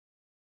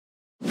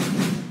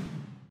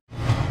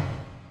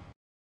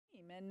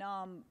and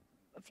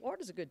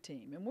Florida's a good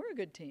team, and we're a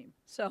good team.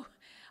 So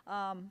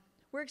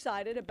we're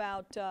excited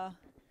about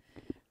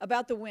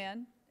the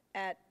win.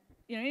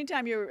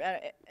 Anytime you're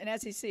an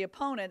SEC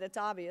opponent, it's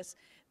obvious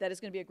that it's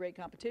going to be a great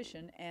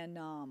competition, and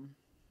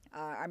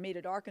our meet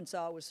at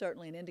Arkansas was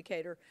certainly an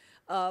indicator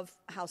of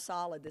how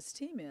solid this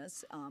team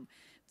is.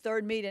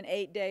 Third meet in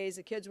 8 days,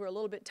 the kids were a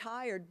little bit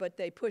tired, but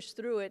they pushed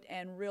through it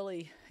and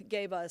really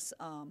gave us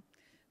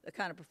the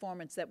kind of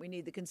performance that we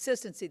need, the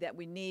consistency that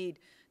we need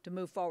to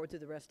move forward through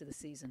the rest of the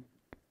season.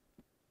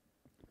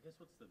 I guess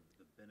what's the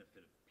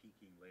benefit of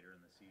peaking later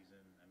in the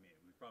season? I mean,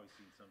 we've probably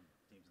seen some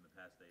teams in the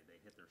past, they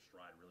hit their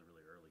stride really,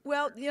 really early.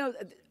 Well,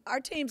 our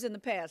teams in the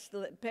past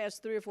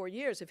 3 or 4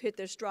 years have hit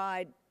their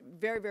stride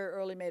very, very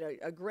early, made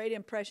a great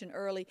impression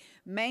early,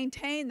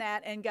 maintained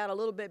that, and got a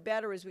little bit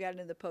better as we got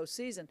into the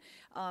postseason.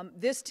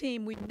 This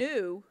team, we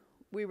knew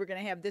we were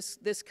going to have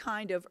this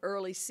kind of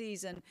early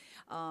season,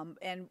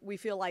 and we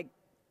feel like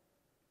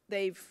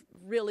they've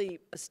really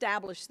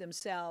established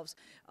themselves,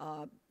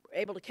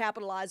 able to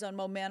capitalize on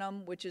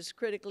momentum, which is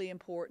critically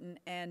important,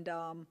 and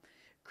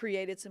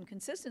created some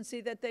consistency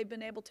that they've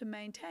been able to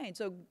maintain.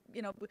 So,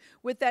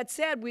 with that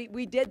said,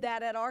 we did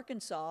that at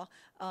Arkansas,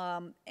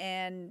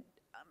 and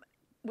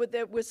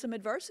with some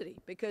adversity,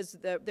 because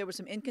there were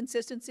some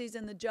inconsistencies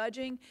in the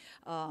judging.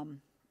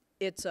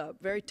 It's a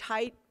very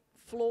tight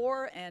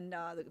floor, and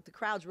the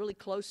crowd's really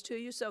close to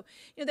you. So,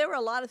 there were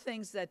a lot of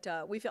things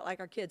that we felt like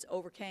our kids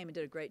overcame and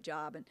did a great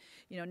job. And,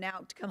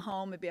 now to come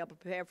home and be able to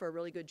prepare for a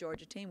really good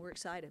Georgia team, we're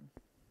excited.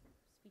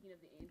 Speaking of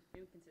the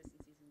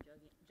inconsistencies in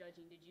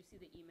judging, did you see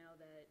the email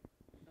that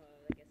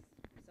I guess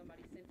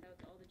somebody sent out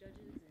to all the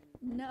judges?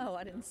 No,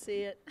 I didn't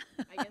see it.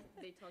 I guess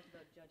they talked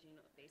about judging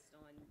based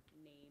on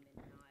name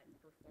and not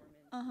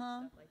performance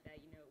and stuff like that.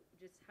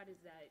 Just how does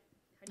that?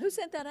 Who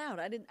sent that out?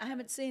 I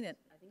haven't seen it.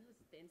 I think it was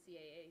the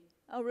NCAA.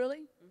 Oh,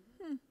 really?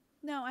 Mm-hmm.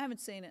 No, I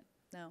haven't seen it.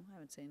 No, I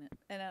haven't seen it,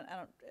 and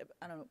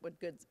I don't know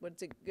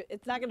what's it good.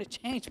 It's not going to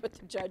change what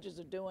the judges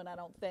are doing, I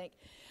don't think.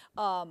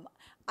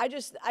 I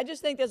just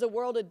think there's a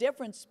world of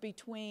difference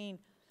between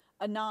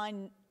a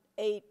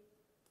 9.80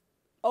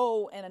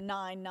 and a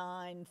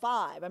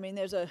 9.95. I mean,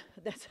 there's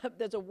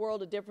a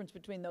world of difference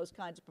between those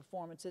kinds of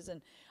performances,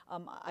 and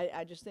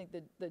I just think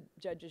that the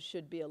judges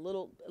should be a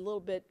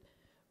little bit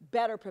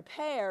better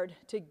prepared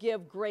to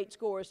give great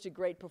scores to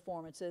great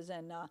performances.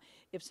 And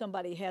if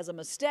somebody has a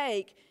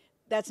mistake,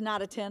 that's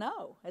not a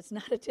 10-0. It's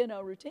not a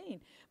 10-0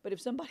 routine. But if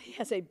somebody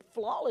has a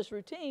flawless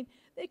routine,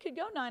 they could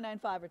go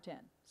 9.95 or 10.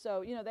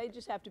 So, they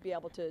just have to be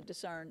able to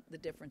discern the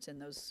difference in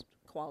those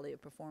quality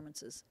of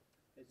performances.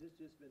 Has this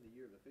just been the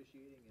year of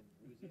officiating in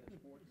Louisiana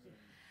sports?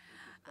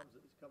 And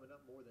it's coming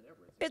up more than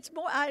ever.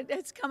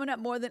 It's coming up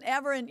more than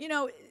ever. And,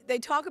 they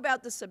talk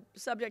about the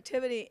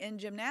subjectivity in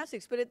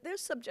gymnastics, but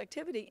there's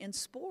subjectivity in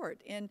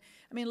sport. And,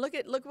 I mean, look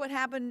what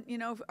happened,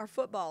 our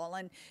football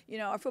and,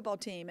 our football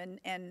team.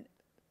 And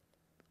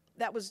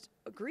that was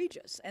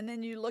egregious. And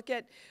then you look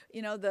at,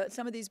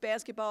 some of these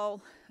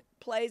basketball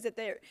plays that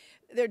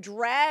they're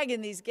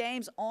dragging these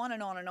games on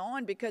and on and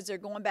on because they're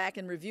going back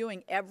and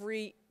reviewing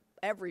every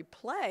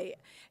play.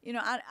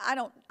 I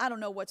don't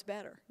know what's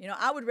better.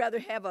 I would rather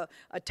have a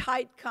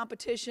tight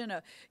competition,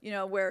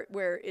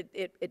 where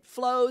it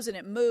flows and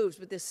it moves,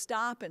 but this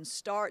stop and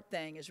start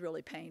thing is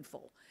really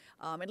painful.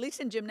 At least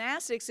in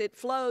gymnastics, it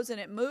flows and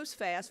it moves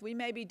fast. We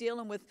may be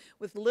dealing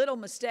with little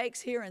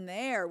mistakes here and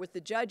there with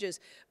the judges,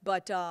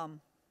 but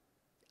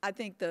I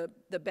think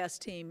the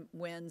best team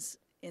wins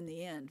in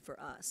the end for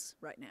us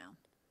right now.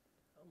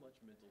 How much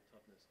mental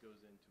toughness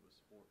goes into a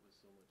sport with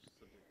so much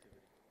subjectivity?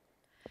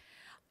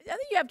 I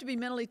think you have to be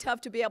mentally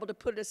tough to be able to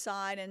put it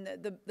aside, and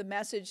the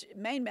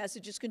main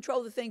message is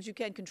control the things you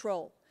can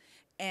control.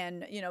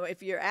 And,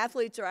 if your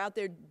athletes are out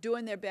there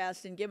doing their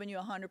best and giving you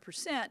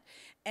 100%,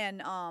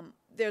 and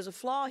there's a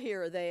flaw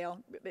here or there,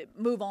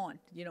 move on.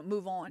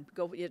 Move on.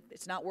 Go.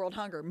 It's not world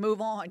hunger.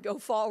 Move on. Go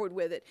forward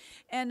with it.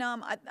 And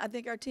I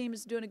think our team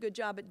is doing a good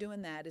job at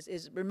doing that,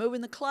 is removing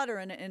the clutter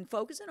and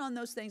focusing on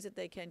those things that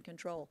they can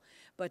control.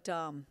 But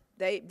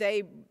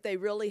they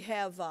really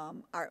have,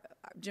 our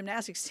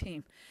gymnastics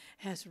team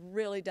has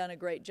really done a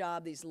great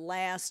job these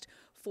last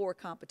 4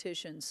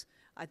 competitions,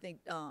 I think,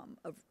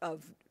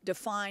 of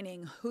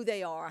defining who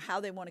they are, how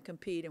they want to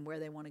compete, and where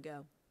they want to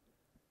go.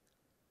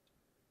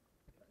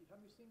 How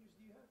many seniors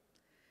do you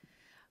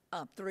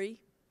have? 3.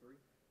 3?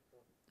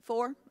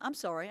 4? I'm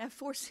sorry, I have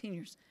 4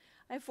 seniors.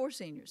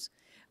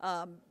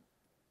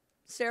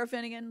 Sarah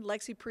Finnegan,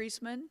 Lexi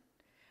Priestman,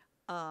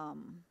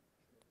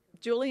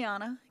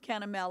 Juliana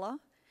Canamella,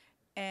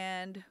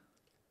 and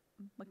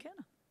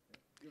McKenna.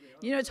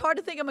 It's hard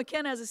to think of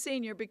McKenna as a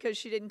senior because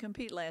she didn't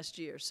compete last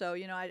year. So,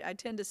 I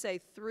tend to say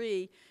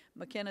 3.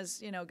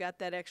 McKenna's, got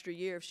that extra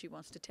year if she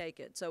wants to take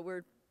it. So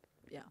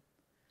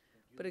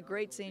but a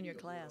great senior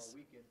class. All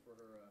weekend for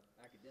her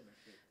academics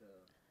at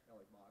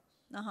Alec Mox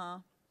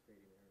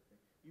Stadium and everything.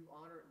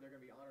 They're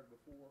going to be honored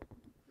before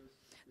this?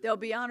 They'll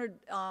be honored.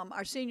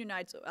 Our senior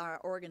night's our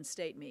Oregon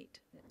State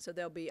meet. So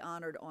they'll be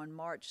honored on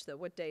March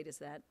what date is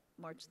that?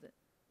 March the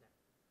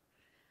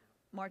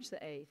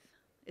 8th.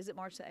 Is it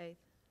March the 8th?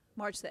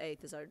 March the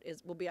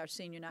 8th will be our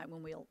senior night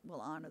when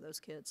we'll honor those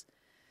kids.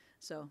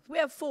 So we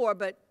have 4,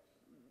 but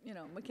you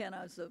know,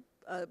 McKenna's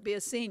be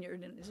a senior,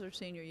 and it's her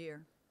senior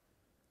year.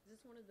 Is this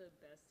one of the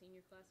best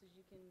senior classes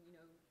you can, you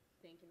know,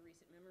 think in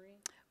recent memory?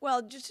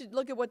 Well, just to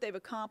look at what they've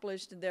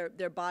accomplished, and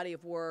their body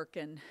of work,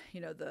 and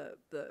you know the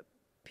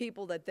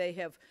people that they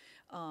have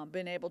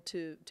been able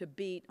to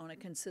beat on a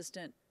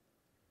consistent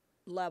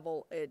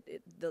level,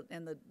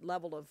 and the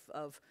level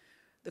of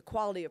the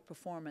quality of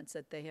performance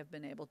that they have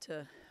been able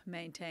to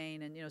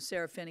maintain, and you know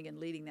Sarah Finnegan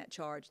leading that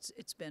charge,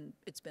 it's been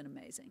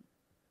amazing.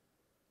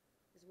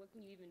 What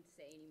can you even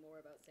say any more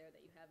about Sarah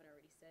that you haven't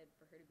already said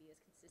for her to be as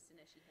consistent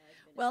as she has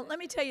been? Well, let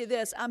me tell you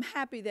this: I'm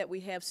happy that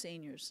we have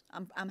seniors.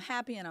 I'm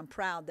happy and I'm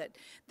proud that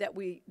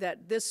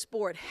this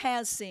sport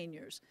has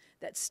seniors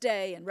that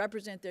stay and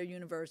represent their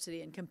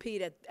university and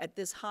compete at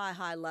this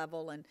high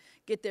level and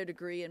get their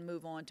degree and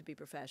move on to be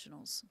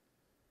professionals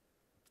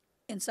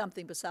in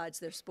something besides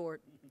their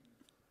sport.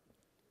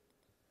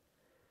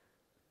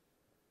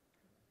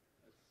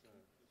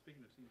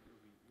 Speaking of seniors,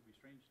 it would be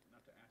strange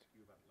not to ask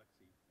you about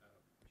Lexi.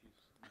 She's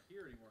not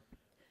here anymore.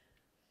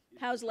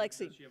 How's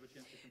Lexi? Does she have a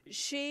chance to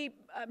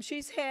compete?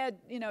 She's had,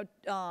 you know,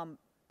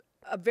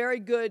 a very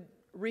good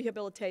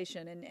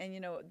rehabilitation, and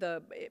you know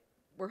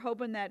we're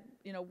hoping that,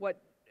 you know,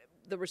 what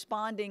the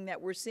responding that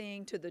we're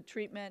seeing to the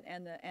treatment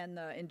and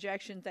the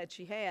injections that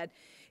she had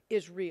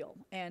is real,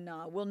 and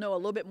we'll know a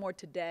little bit more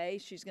today.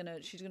 She's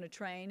gonna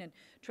train and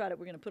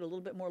we're gonna put a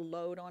little bit more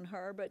load on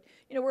her, but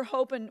you know we're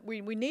hoping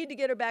we need to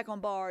get her back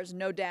on bars,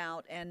 no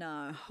doubt, and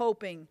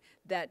hoping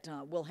that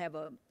we'll have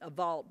a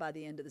vault by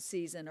the end of the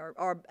season,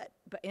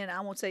 and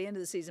I won't say end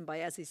of the season, by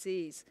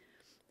SECs.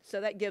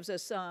 So that gives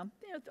us you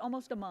know,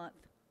 almost a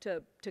month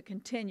to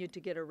continue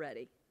to get her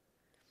ready,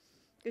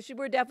 because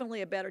we're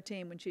definitely a better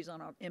team when she's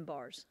in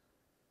bars.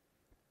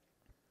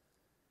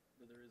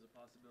 So there is a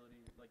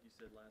possibility, like you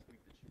said last week,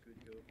 that she could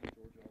go for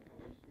Georgia on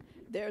bars.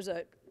 There's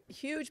a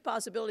huge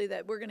possibility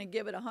that we're going to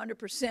give it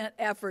 100%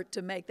 effort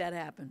to make that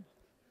happen.